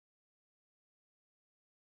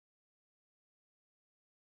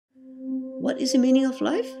What is the meaning of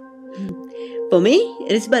life? For me,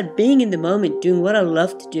 it is about being in the moment, doing what I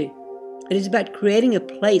love to do. It is about creating a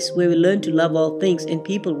place where we learn to love all things and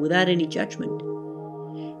people without any judgment.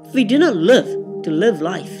 If we do not live to live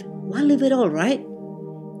life, why live at all, right?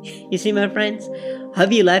 You see, my friends, I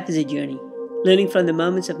view life as a journey, learning from the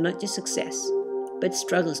moments of not just success, but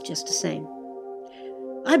struggles just the same.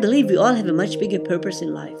 I believe we all have a much bigger purpose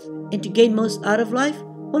in life, and to gain most out of life,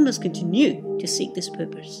 one must continue to seek this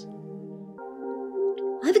purpose.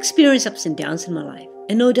 I've experienced ups and downs in my life,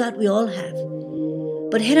 and no doubt we all have.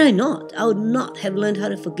 But had I not, I would not have learned how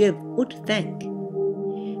to forgive or to thank.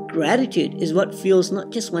 Gratitude is what fuels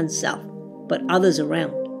not just oneself, but others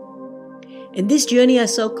around. In this journey I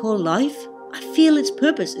so call life, I feel its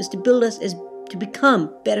purpose is to build us to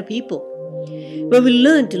become better people, where we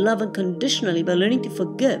learn to love unconditionally by learning to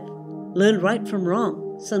forgive, learn right from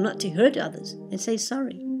wrong, so not to hurt others, and say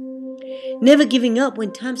sorry. Never giving up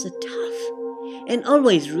when times are tough, and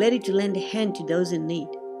always ready to lend a hand to those in need.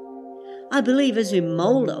 I believe as we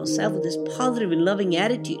mold ourselves with this positive and loving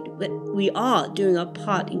attitude, that we are doing our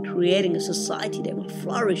part in creating a society that will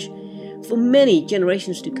flourish for many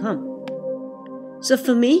generations to come. So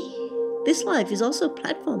for me, this life is also a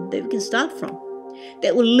platform that we can start from,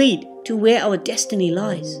 that will lead to where our destiny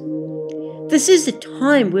lies. This is the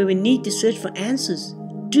time where we need to search for answers,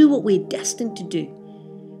 do what we're destined to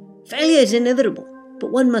do. Failure is inevitable,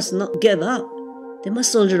 but one must not give up. They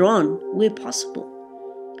must soldier on where possible.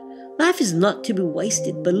 Life is not to be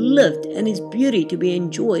wasted, but lived, and its beauty to be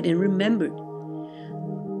enjoyed and remembered.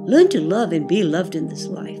 Learn to love and be loved in this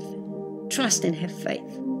life. Trust and have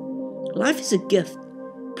faith. Life is a gift,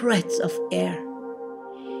 breaths of air.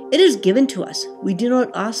 It is given to us. We do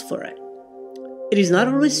not ask for it. It is not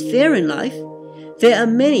always fair in life. There are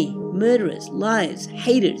many murderers, liars,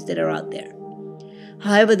 haters that are out there.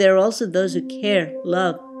 However, there are also those who care,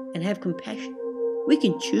 love, and have compassion. We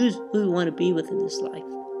can choose who we want to be with in this life.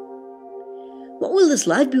 What will this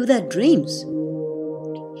life be without dreams?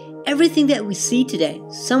 Everything that we see today,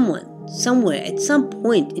 someone, somewhere, at some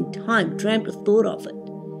point in time dreamt or thought of it.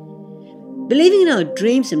 Believing in our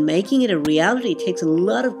dreams and making it a reality takes a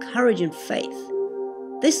lot of courage and faith.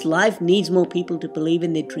 This life needs more people to believe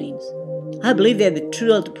in their dreams. I believe they are the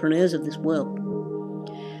true entrepreneurs of this world.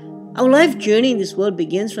 Our life journey in this world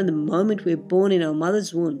begins from the moment we are born in our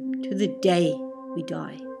mother's womb to the day we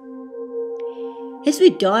die. As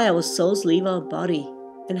we die, our souls leave our body,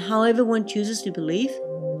 and however one chooses to believe,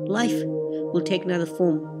 life will take another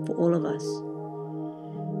form for all of us.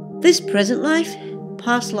 This present life,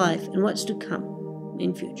 past life, and what's to come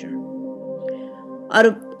in future. Out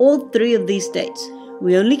of all three of these states,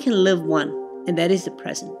 we only can live one, and that is the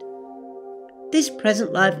present. This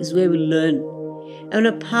present life is where we learn, and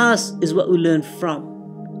the past is what we learn from,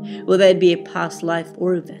 whether it be a past life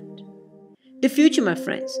or event. The future, my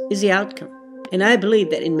friends, is the outcome, and I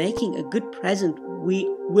believe that in making a good present, we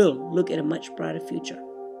will look at a much brighter future.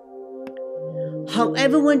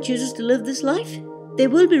 However one chooses to live this life, they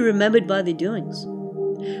will be remembered by their doings.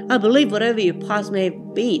 I believe whatever your past may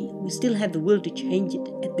have been, we still have the will to change it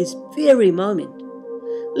at this very moment.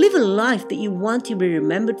 Live a life that you want to be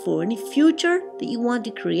remembered for and a future that you want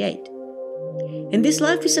to create. In this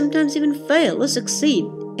life, we sometimes even fail or succeed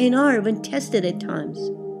and are even tested at times.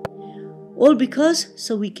 All because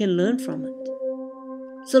so we can learn from it.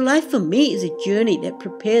 So life for me is a journey that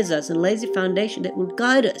prepares us and lays a foundation that will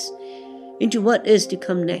guide us into what is to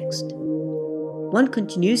come next. One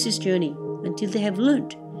continues this journey until they have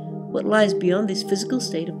learned what lies beyond this physical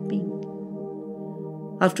state of being.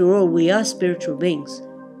 After all, we are spiritual beings,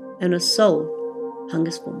 and our soul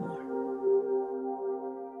hungers for more.